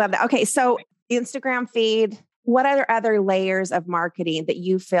 I love that. Okay, so Instagram feed, what other layers of marketing that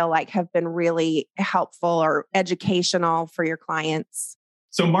you feel like have been really helpful or educational for your clients?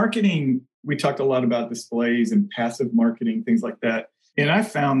 So marketing, we talked a lot about displays and passive marketing, things like that. And I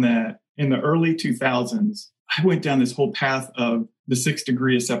found that in the early 2000s, I went down this whole path of the 6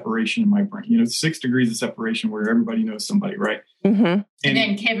 degrees of separation in my brain. 6 degrees of separation where everybody knows somebody, right? Mm-hmm. And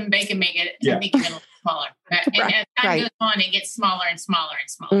then Kevin Bacon make it a little smaller. And as time goes on, it gets smaller and smaller and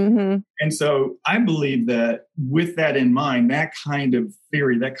smaller. Mm-hmm. And so I believe that with that in mind, that kind of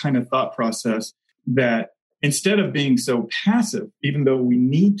theory, that kind of thought process, that instead of being so passive, even though we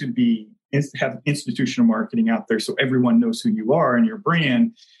need to have institutional marketing out there so everyone knows who you are and your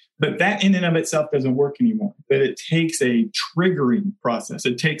brand, but that in and of itself doesn't work anymore. That it takes a triggering process.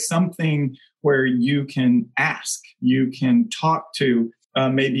 It takes something where you can ask, you can talk to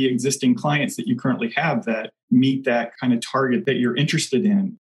maybe existing clients that you currently have that meet that kind of target that you're interested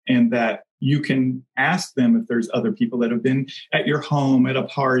in, and that you can ask them if there's other people that have been at your home at a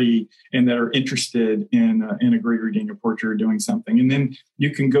party and that are interested in a Gregory Daniel portrait or doing something. And then you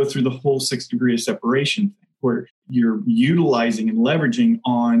can go through the whole 6 degrees of separation thing, where you're utilizing and leveraging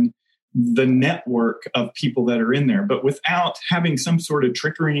on the network of people that are in there, but without having some sort of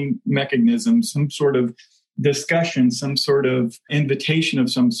triggering mechanism, some sort of discussion, some sort of invitation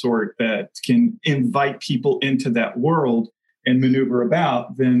of some sort that can invite people into that world and maneuver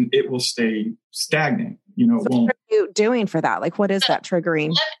about, then it will stay stagnant. What are you doing for that? Like, what is that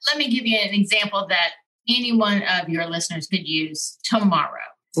triggering? Let me give you an example that any one of your listeners could use tomorrow.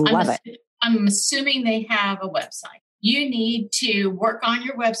 Love it. I'm assuming they have a website. You need to work on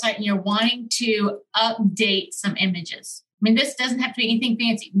your website and you're wanting to update some images. I mean, this doesn't have to be anything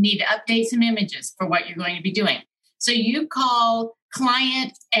fancy. You need to update some images for what you're going to be doing. So you call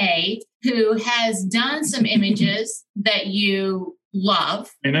client A, who has done some images that you love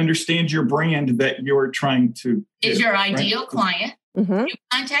and understand your brand that you're trying to is your ideal client. Mm-hmm. You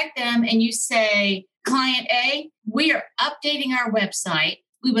contact them and you say, client A, we are updating our website.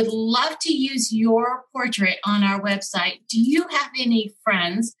 We would love to use your portrait on our website. Do you have any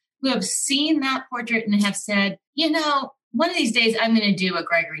friends who have seen that portrait and have said, one of these days I'm going to do a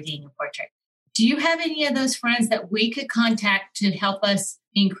Gregory Daniel portrait? Do you have any of those friends that we could contact to help us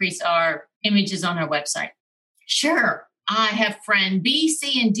increase our images on our website? Sure. I have friend B,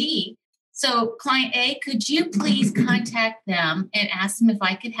 C, and D. So client A, could you please contact them and ask them if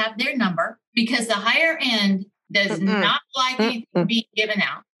I could have their number? Because the higher end does not like anything being given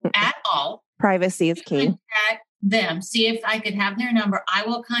out at all. Privacy is key. Contact them, see if I could have their number. I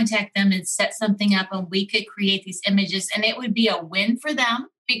will contact them and set something up, and we could create these images, and it would be a win for them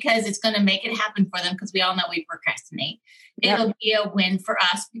because it's going to make it happen for them, because we all know we procrastinate. Yep. It'll be a win for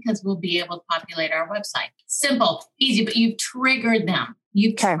us because we'll be able to populate our website. Simple, easy, but you've triggered them.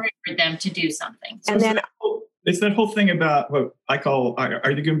 You've triggered them to do something. So and then it's that whole thing about what I call, are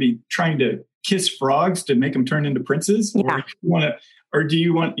they going to be trying to kiss frogs to make them turn into princes? Yeah. Or do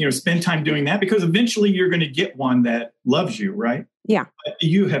you want, spend time doing that? Because eventually you're going to get one that loves you, right? Yeah.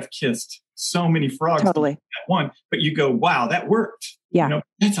 You have kissed so many frogs. Totally. That one, but you go, wow, that worked. Yeah.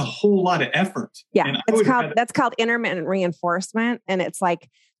 That's a whole lot of effort. Yeah. And that's called intermittent reinforcement. And it's like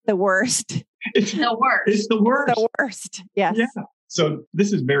the worst. It's the worst. It's the worst. The worst. Yes. Yeah. So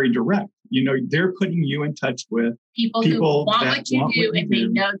this is very direct. They're putting you in touch with people who want what you do, and they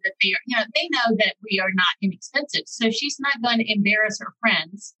know that they know that we are not inexpensive. So she's not going to embarrass her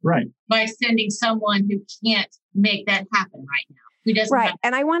friends, right, by sending someone who can't make that happen right now. Who doesn't right.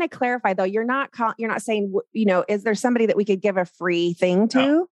 And I want to clarify though, you're not saying, is there somebody that we could give a free thing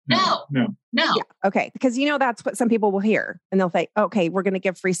to? No. Yeah, okay. Because that's what some people will hear, and they'll think, okay, we're going to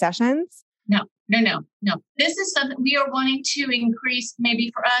give free sessions. No. This is something we are wanting to increase. Maybe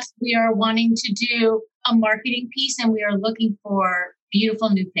for us, we are wanting to do a marketing piece, and we are looking for beautiful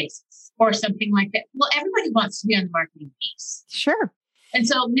new faces or something like that. Well, everybody wants to be on the marketing piece. Sure. And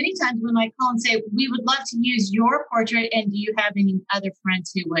so many times when I call and say, we would love to use your portrait, and do you have any other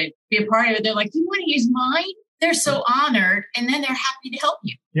friends who would be a part of it? They're like, you want to use mine? They're so honored. And then they're happy to help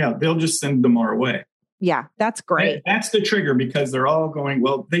you. Yeah, they'll just send them our way. Yeah, that's great. And that's the trigger, because they're all going,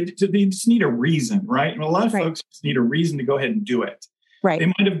 well, they just need a reason, right? And a lot of folks just need a reason to go ahead and do it. Right. They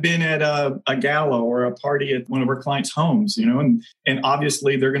might have been at a gala or a party at one of our clients' homes, and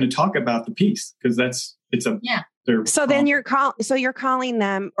obviously they're going to talk about the piece because So then you're calling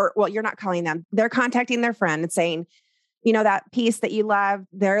them, you're not calling them. They're contacting their friend and saying, that piece that you love,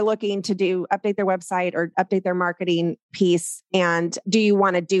 they're looking to update their website or update their marketing piece. And do you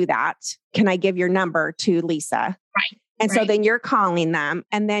want to do that? Can I give your number to Lesa? Right. And so then you're calling them,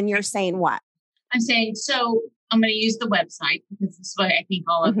 and then you're saying what? I'm saying, so I'm going to use the website because this is what I think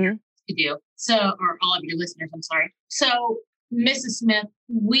all of you to do. So, or all of your listeners, I'm sorry. So Mrs. Smith,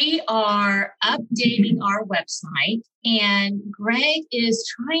 we are updating our website, and Greg is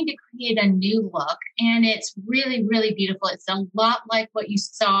trying to create a new look, and it's really, really beautiful. It's a lot like what you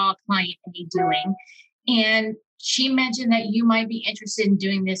saw client A doing. And she mentioned that you might be interested in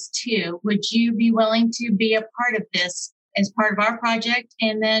doing this too. Would you be willing to be a part of this as part of our project?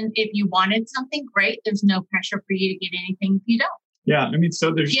 And then if you wanted something, great. There's no pressure for you to get anything if you don't. Yeah.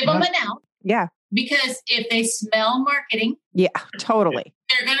 So there's... Give them an out. Yeah. Because if they smell marketing, yeah, totally,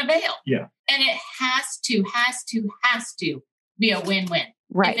 they're going to bail. Yeah. And it has to be a win-win.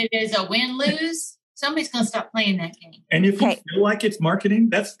 Right. If it is a win-lose, somebody's going to stop playing that game. And if you feel like it's marketing,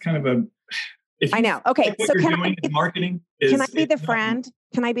 that's kind of a... I know. Okay. Like so can I, marketing is, can I be the friend?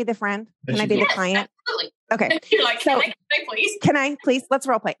 Can I be the friend? Can I be the client? Absolutely. Okay. You're like, can I please? Can I please? Let's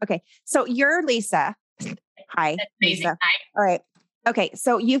role play. Okay. So you're Lesa. Hi. That's amazing. Lesa. Hi. All right. Okay.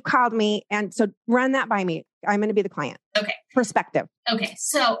 So you've called me, and so run that by me. I'm going to be the client. Okay. Perspective. Okay.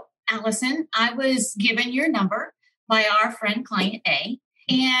 So Allison, I was given your number by our friend client A,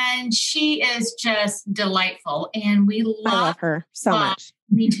 and she is just delightful, and we love her so much.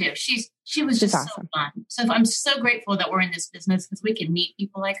 Me too. She was just awesome. So fun. So I'm so grateful that we're in this business because we can meet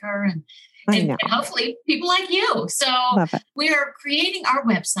people like her and hopefully people like you. So we are creating our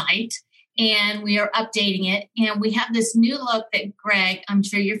website, and we are updating it. And we have this new look that Greg, I'm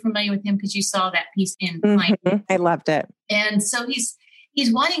sure you're familiar with him because you saw that piece in I loved it. And so he's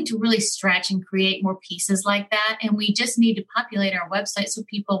wanting to really stretch and create more pieces like that. And we just need to populate our website so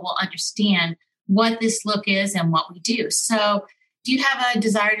people will understand what this look is and what we do. So do you have a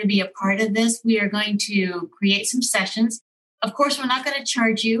desire to be a part of this? We are going to create some sessions. Of course, we're not going to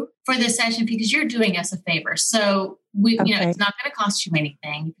charge you for this session because you're doing us a favor. So it's not going to cost you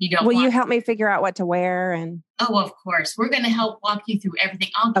anything if you don't. Will you help me figure out what to wear? And of course, we're going to help walk you through everything.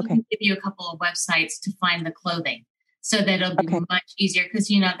 I'll give you a couple of websites to find the clothing so that it'll be much easier because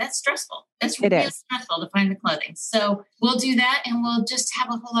that's stressful. That's really stressful to find the clothing. So we'll do that, and we'll just have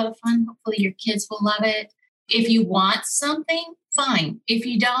a whole lot of fun. Hopefully, your kids will love it. If you want something, fine. If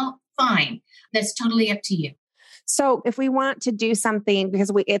you don't, fine. That's totally up to you. So if we want to do something, because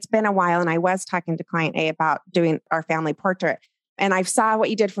it's been a while, and I was talking to client A about doing our family portrait, and I saw what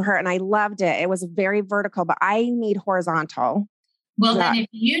you did for her and I loved it. It was very vertical, but I need horizontal. Well, then if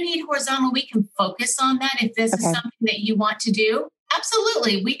you need horizontal, we can focus on that. If this is something that you want to do,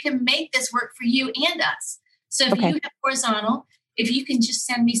 absolutely. We can make this work for you and us. So if you have horizontal, if you can just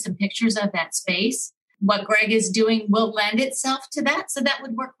send me some pictures of that space, what Greg is doing will lend itself to that. So that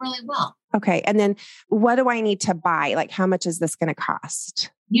would work really well. Okay. And then what do I need to buy? Like, how much is this going to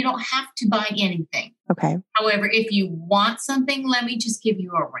cost? You don't have to buy anything. Okay. However, if you want something, let me just give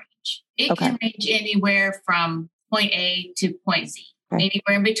you a range. It can range anywhere from point A to point Z,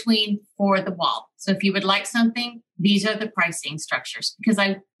 anywhere in between for the wall. So if you would like something, these are the pricing structures. Because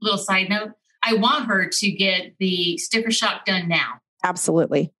little side note, I want her to get the sticker shock done now.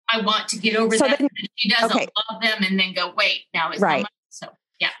 Absolutely. I want to get over that. She doesn't love them and then go, wait, now it's how much? So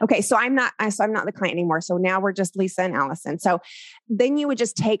yeah. Okay. So I'm not the client anymore. So now we're just Lesa and Allison. So then you would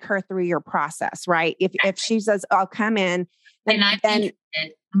just take her through your process, right? If she says, I'll come in, and I'm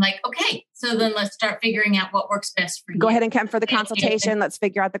like, okay, so then let's start figuring out what works best for you. Go ahead and come for the consultation. Let's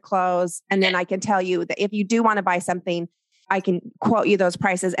figure out the close. And then I can tell you that if you do want to buy something, I can quote you those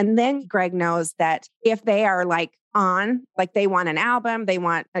prices. And then Greg knows that if they are like they want an album, they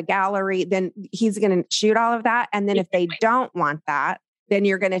want a gallery, then he's going to shoot all of that. And then if they don't want that, then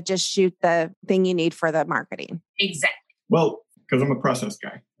you're going to just shoot the thing you need for the marketing. Exactly. Well, because I'm a process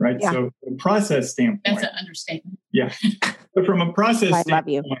guy, right? Yeah. So from a process standpoint. That's an understatement. Yeah. But from a process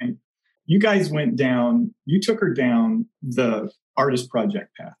standpoint, you guys you took her down the artist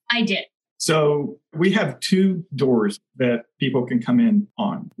project path. I did. So we have 2 doors that people can come in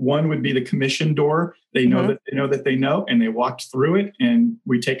on. One would be the commission door. They know that they know, and they walked through it, and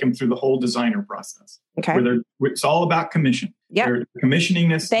we take them through the whole designer process. Okay. It's all about commission. Yeah. They're commissioning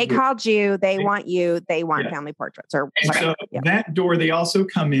this. They called you. They want family portraits or whatever. So that door, they also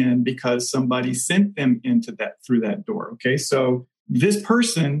come in because somebody sent them through that door. Okay. So this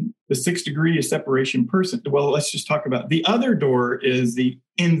person, the 6 degree of separation person, well, let's just talk about the other door is the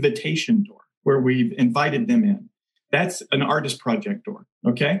invitation door where we've invited them in. That's an artist project door.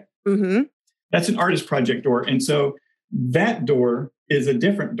 Okay. Mm-hmm. That's an artist project door. And so that door is a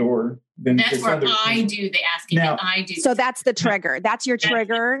different door than that's where I do the asking. Now, I do. So that's the trigger. That's your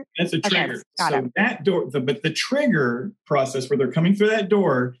trigger. That's a trigger. Okay, got it. That door, but the trigger process where they're coming through that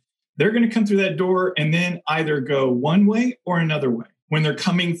door, they're going to come through that door and then either go one way or another way. When they're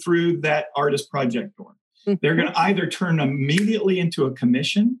coming through that artist project door, they're going to either turn immediately into a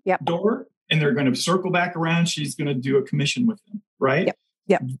commission door, and they're going to circle back around. She's going to do a commission with them, right?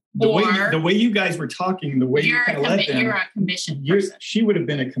 Yep. The way you guys were talking, the way you kind of led them, you're a commission person. She would have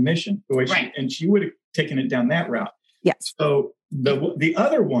been a commission, the way she would have taken it down that route. Yes. So the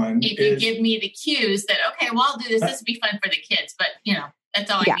other one, if you give me the cues that I'll do this. This would be fun for the kids, but that's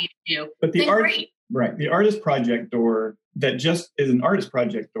all I need to do. But the artist project door that just is an artist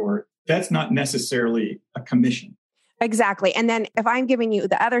project door, that's not necessarily a commission. Exactly. And then if I'm giving you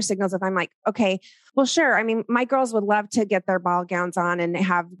the other signals, if I'm like, okay, well, sure. I mean, my girls would love to get their ball gowns on and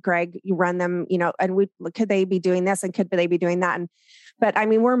have Greg run them, and could they be doing this and could they be doing that? But I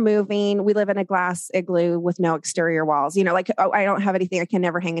mean, we're moving. We live in a glass igloo with no exterior walls. I don't have anything. I can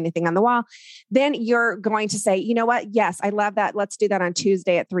never hang anything on the wall. Then you're going to say, you know what? Yes, I love that. Let's do that on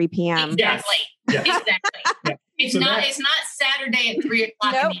Tuesday at 3 p.m. Exactly. Yes. Exactly. Yeah. It's not Saturday at 3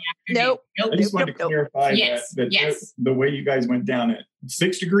 o'clock in the afternoon. Nope. I just wanted to clarify that the way you guys went down it,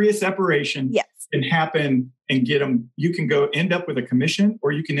 6 degree of separation can happen and get them. You can end up with a commission,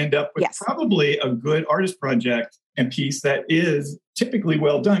 or you can end up with probably a good artist project and piece that is typically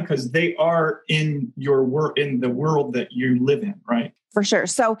well done because they are in your work, in the world that you live in, right? For sure.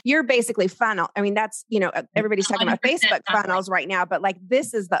 So you're basically funnel. I mean, that's, everybody's talking about Facebook funnels right now, but like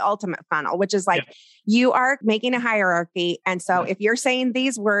this is the ultimate funnel, which is like you are making a hierarchy. And so if you're saying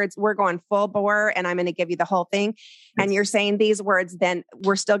these words, we're going full bore and I'm going to give you the whole thing. And you're saying these words, then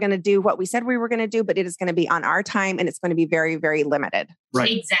we're still going to do what we said we were going to do, but it is going to be on our time and it's going to be very, very limited.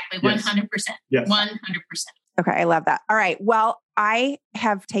 Right. Exactly. 100%. Yes. 100%. Okay. I love that. All right. Well, I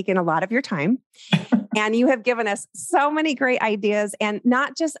have taken a lot of your time and you have given us so many great ideas and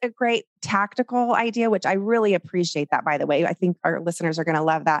not just a great tactical idea, which I really appreciate that, by the way. I think our listeners are going to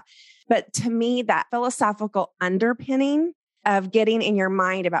love that. But to me, that philosophical underpinning of getting in your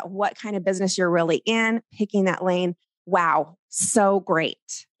mind about what kind of business you're really in, picking that lane. Wow. So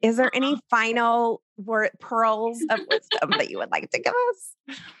great. Is there any final pearls of wisdom that you would like to give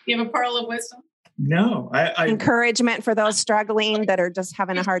us? You have a pearl of wisdom? No, I encouragement for those struggling that are just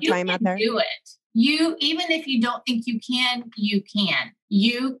having a hard time out there. Do it. Even if you don't think you can do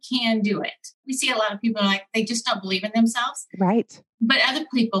it. We see a lot of people like they just don't believe in themselves. Right. But other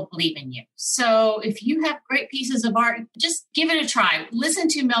people believe in you. So if you have great pieces of art, just give it a try. Listen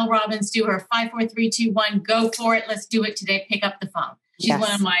to Mel Robbins do her 5, 4, 3, 2, 1. Go for it. Let's do it today. Pick up the phone. She's one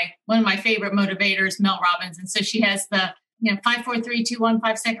of my favorite motivators, Mel Robbins. And so she has the 5, 4, 3, 2, 1,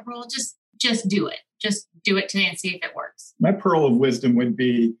 5-second rule. Just do it. Just do it today and see if it works. My pearl of wisdom would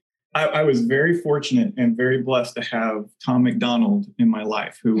be I was very fortunate and very blessed to have Tom McDonald in my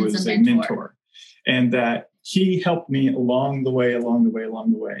life, who was a mentor, and that he helped me along the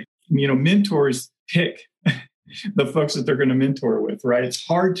way. Mentors pick the folks that they're going to mentor with, right? It's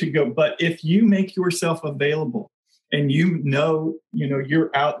hard to go, but if you make yourself available and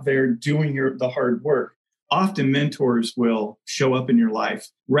you're out there doing the hard work, often mentors will show up in your life.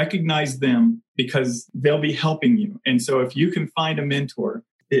 Recognize them because they'll be helping you. And so if you can find a mentor,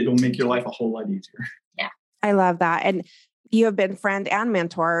 it'll make your life a whole lot easier. Yeah. I love that. And you have been friend and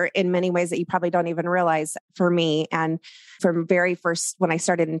mentor in many ways that you probably don't even realize for me. And from very first, when I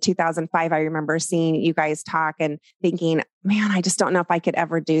started in 2005, I remember seeing you guys talk and thinking, man, I just don't know if I could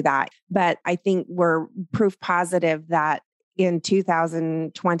ever do that. But I think we're proof positive that in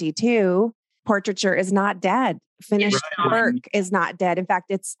 2022, portraiture is not dead. Finished work is not dead. In fact,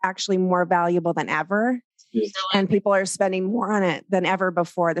 it's actually more valuable than ever. Yes. And people are spending more on it than ever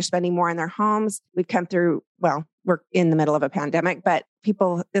before. They're spending more on their homes. We've come through, we're in the middle of a pandemic, but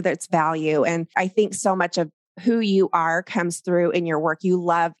it's value. And I think so much of who you are comes through in your work. You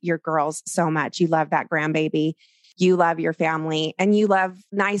love your girls so much. You love that grandbaby. You love your family and you love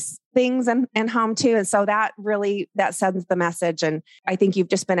nice things and home too. And so that sends the message. And I think you've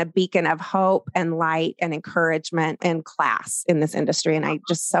just been a beacon of hope and light and encouragement and class in this industry. And I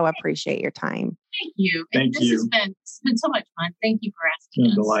just so appreciate your time. Thank you. This has been so much fun. Thank you for asking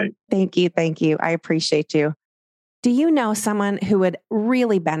us. Delight. Thank you. Thank you. I appreciate you. Do you know someone who would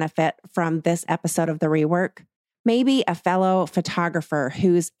really benefit from this episode of The Rework? Maybe a fellow photographer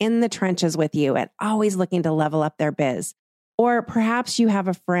who's in the trenches with you and always looking to level up their biz. Or perhaps you have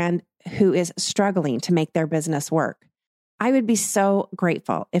a friend who is struggling to make their business work. I would be so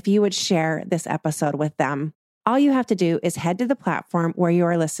grateful if you would share this episode with them. All you have to do is head to the platform where you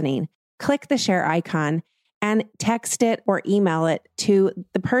are listening, click the share icon, and text it or email it to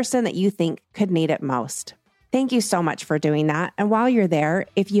the person that you think could need it most. Thank you so much for doing that. And while you're there,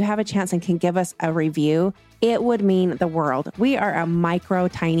 if you have a chance and can give us a review, it would mean the world. We are a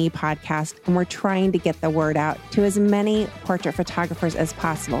tiny podcast, and we're trying to get the word out to as many portrait photographers as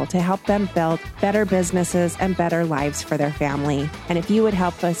possible to help them build better businesses and better lives for their family. And if you would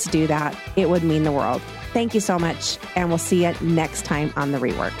help us do that, it would mean the world. Thank you so much, and we'll see you next time on The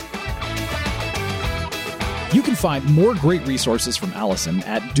Rework. You can find more great resources from Allison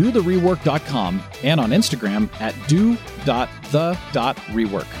at dotherework.com and on Instagram at do.the.rework.